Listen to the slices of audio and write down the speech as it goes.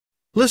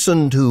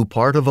Listen to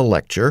part of a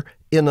lecture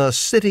in a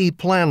city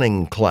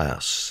planning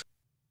class.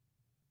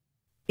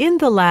 In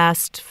the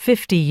last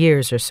 50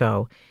 years or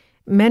so,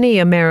 many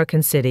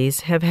American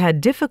cities have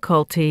had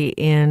difficulty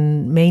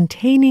in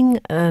maintaining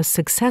a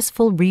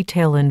successful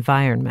retail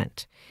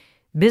environment.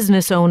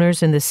 Business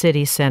owners in the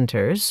city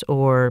centers,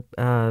 or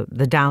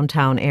the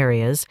downtown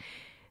areas,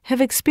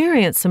 have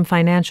experienced some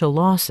financial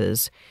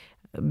losses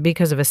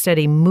because of a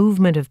steady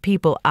movement of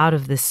people out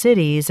of the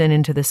cities and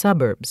into the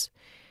suburbs.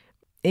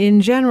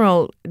 In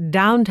general,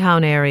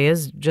 downtown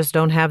areas just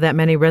don't have that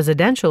many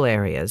residential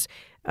areas.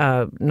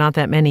 Not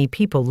that many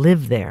people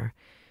live there.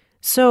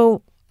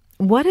 So,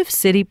 what if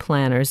city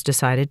planners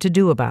decided to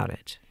do about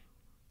it?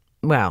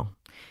 Well,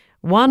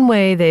 one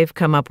way they've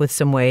come up with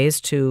some ways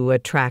to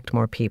attract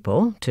more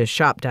people to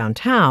shop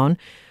downtown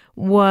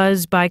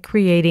was by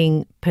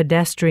creating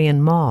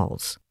pedestrian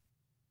malls.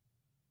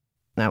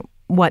 Now,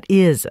 what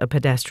is a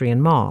pedestrian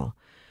mall?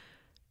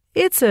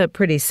 It's a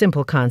pretty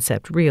simple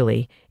concept,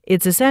 really.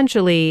 It's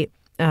essentially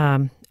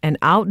an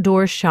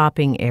outdoor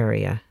shopping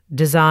area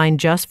designed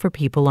just for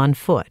people on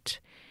foot.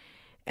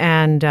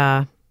 And,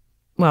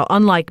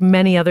 unlike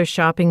many other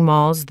shopping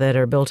malls that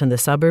are built in the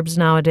suburbs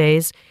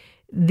nowadays,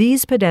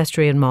 these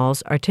pedestrian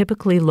malls are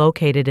typically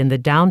located in the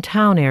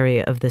downtown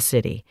area of the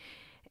city.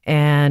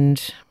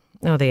 And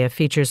they have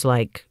features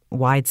like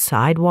wide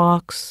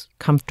sidewalks,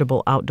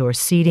 comfortable outdoor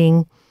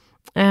seating,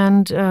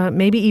 and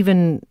maybe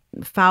even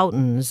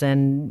fountains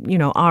and,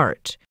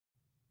 art.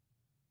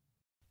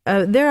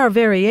 There are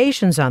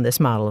variations on this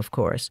model, of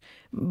course,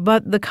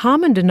 but the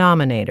common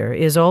denominator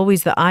is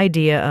always the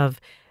idea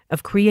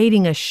of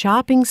creating a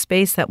shopping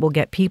space that will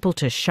get people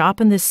to shop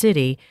in the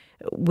city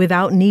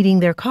without needing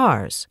their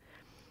cars.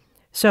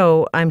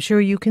 So I'm sure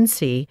you can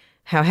see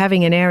how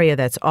having an area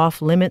that's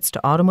off limits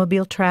to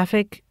automobile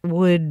traffic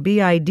would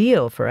be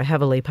ideal for a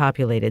heavily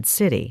populated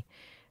city,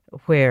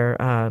 where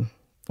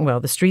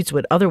the streets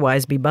would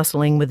otherwise be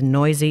bustling with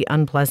noisy,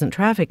 unpleasant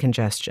traffic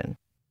congestion.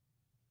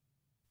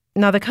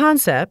 Now, the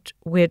concept,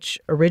 which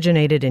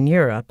originated in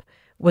Europe,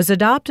 was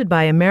adopted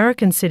by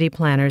American city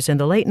planners in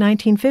the late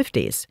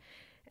 1950s.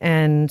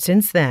 And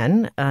since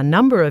then, a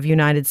number of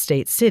United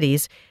States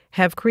cities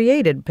have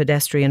created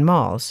pedestrian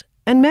malls,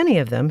 and many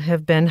of them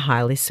have been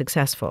highly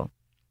successful.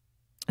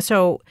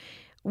 So,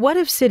 what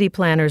if city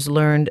planners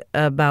learned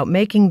about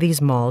making these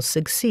malls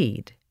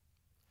succeed?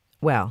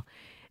 Well,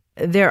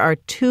 there are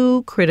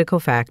two critical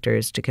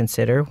factors to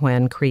consider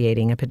when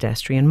creating a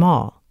pedestrian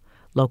mall: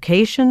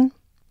 location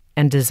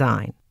and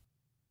design,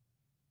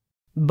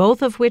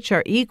 both of which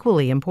are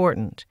equally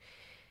important.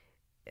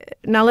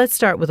 Now let's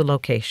start with the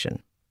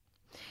location.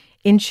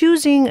 In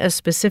choosing a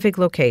specific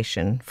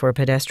location for a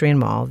pedestrian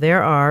mall,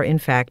 there are, in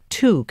fact,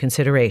 two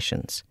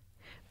considerations: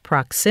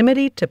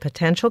 proximity to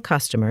potential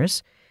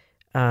customers,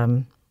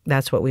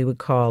 that's what we would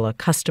call a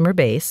customer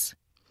base,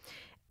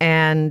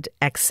 and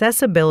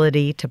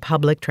accessibility to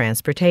public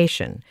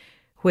transportation,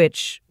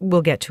 which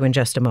we'll get to in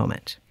just a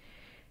moment.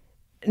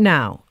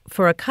 Now,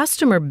 for a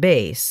customer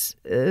base,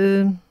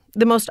 the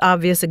most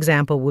obvious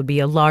example would be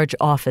a large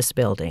office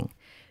building,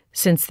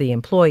 since the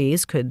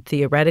employees could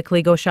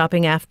theoretically go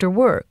shopping after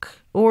work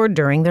or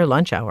during their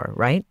lunch hour,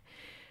 right?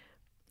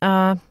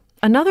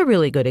 Another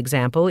really good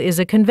example is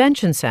a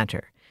convention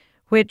center,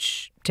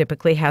 which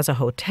typically has a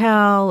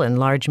hotel and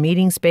large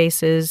meeting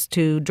spaces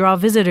to draw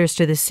visitors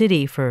to the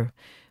city for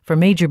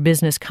major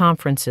business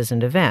conferences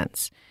and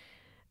events.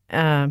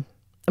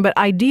 But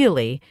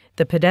ideally,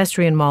 the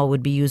pedestrian mall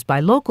would be used by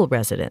local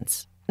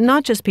residents,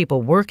 not just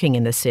people working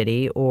in the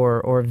city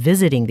or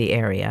visiting the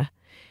area.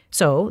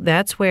 So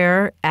that's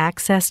where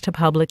access to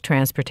public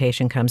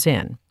transportation comes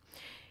in.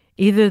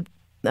 Either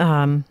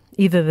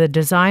the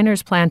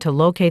designers plan to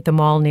locate the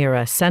mall near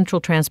a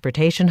central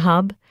transportation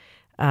hub,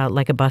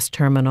 like a bus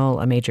terminal,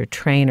 a major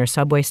train or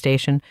subway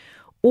station,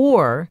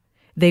 or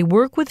they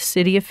work with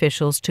city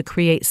officials to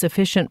create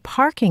sufficient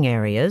parking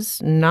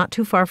areas not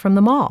too far from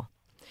the mall.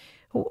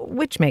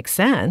 Which makes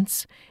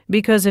sense,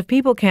 because if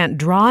people can't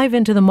drive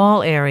into the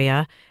mall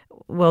area,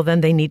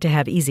 then they need to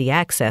have easy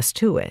access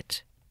to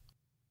it.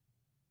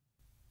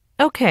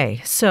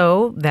 Okay,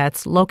 so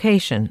that's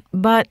location.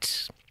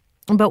 But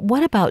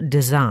what about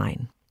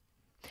design?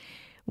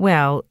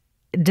 Well,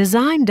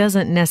 design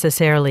doesn't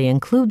necessarily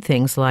include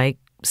things like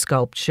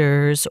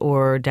sculptures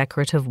or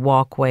decorative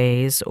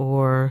walkways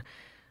or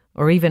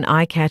even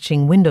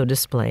eye-catching window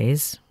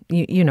displays,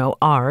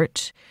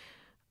 art.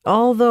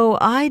 Although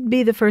I'd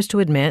be the first to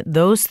admit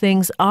those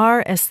things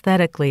are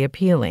aesthetically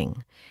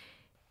appealing.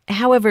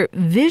 However,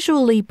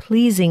 visually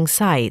pleasing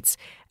sites,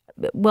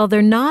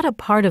 they're not a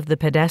part of the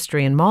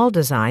pedestrian mall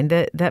design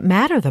that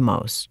matter the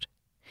most.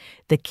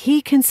 The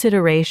key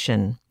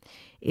consideration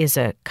is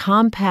a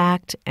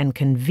compact and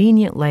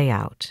convenient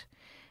layout,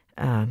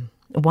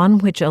 one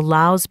which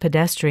allows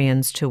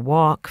pedestrians to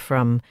walk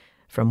from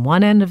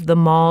one end of the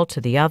mall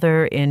to the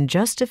other in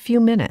just a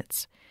few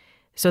minutes,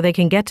 so they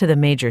can get to the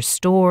major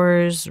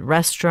stores,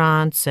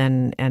 restaurants,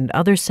 and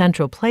other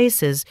central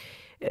places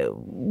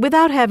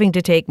without having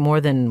to take more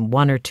than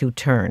one or two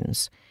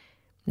turns.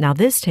 Now,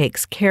 this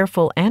takes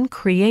careful and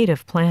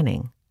creative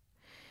planning.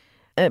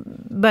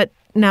 But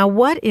now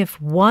what if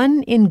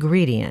one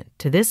ingredient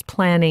to this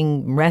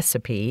planning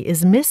recipe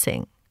is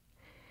missing?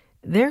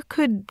 There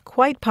could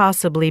quite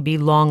possibly be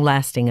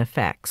long-lasting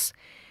effects.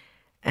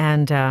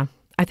 And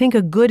I think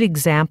a good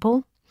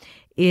example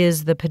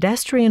is the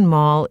pedestrian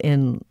mall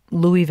in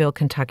Louisville,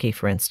 Kentucky,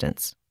 for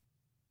instance.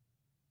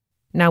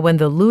 Now, when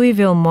the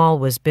Louisville Mall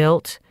was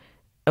built,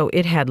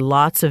 it had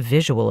lots of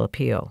visual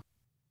appeal.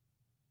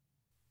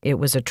 It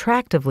was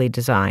attractively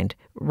designed,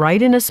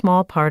 right in a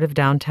small part of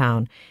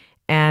downtown,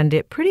 and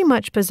it pretty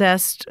much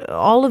possessed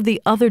all of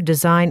the other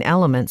design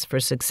elements for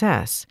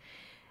success.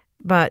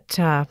 But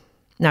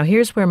now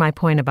here's where my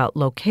point about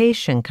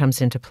location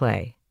comes into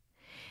play.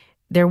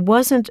 There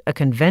wasn't a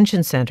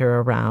convention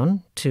center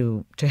around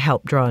to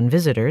help draw in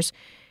visitors,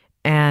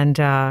 and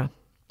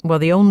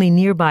the only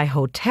nearby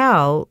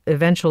hotel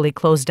eventually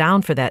closed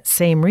down for that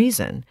same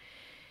reason.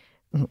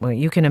 Well,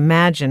 you can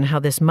imagine how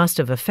this must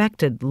have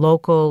affected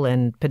local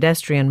and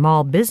pedestrian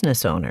mall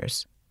business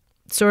owners,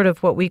 sort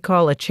of what we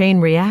call a chain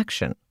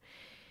reaction.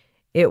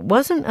 It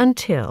wasn't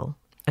until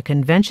a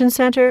convention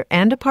center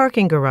and a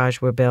parking garage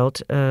were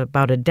built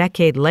about a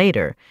decade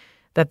later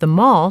that the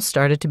mall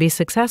started to be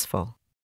successful.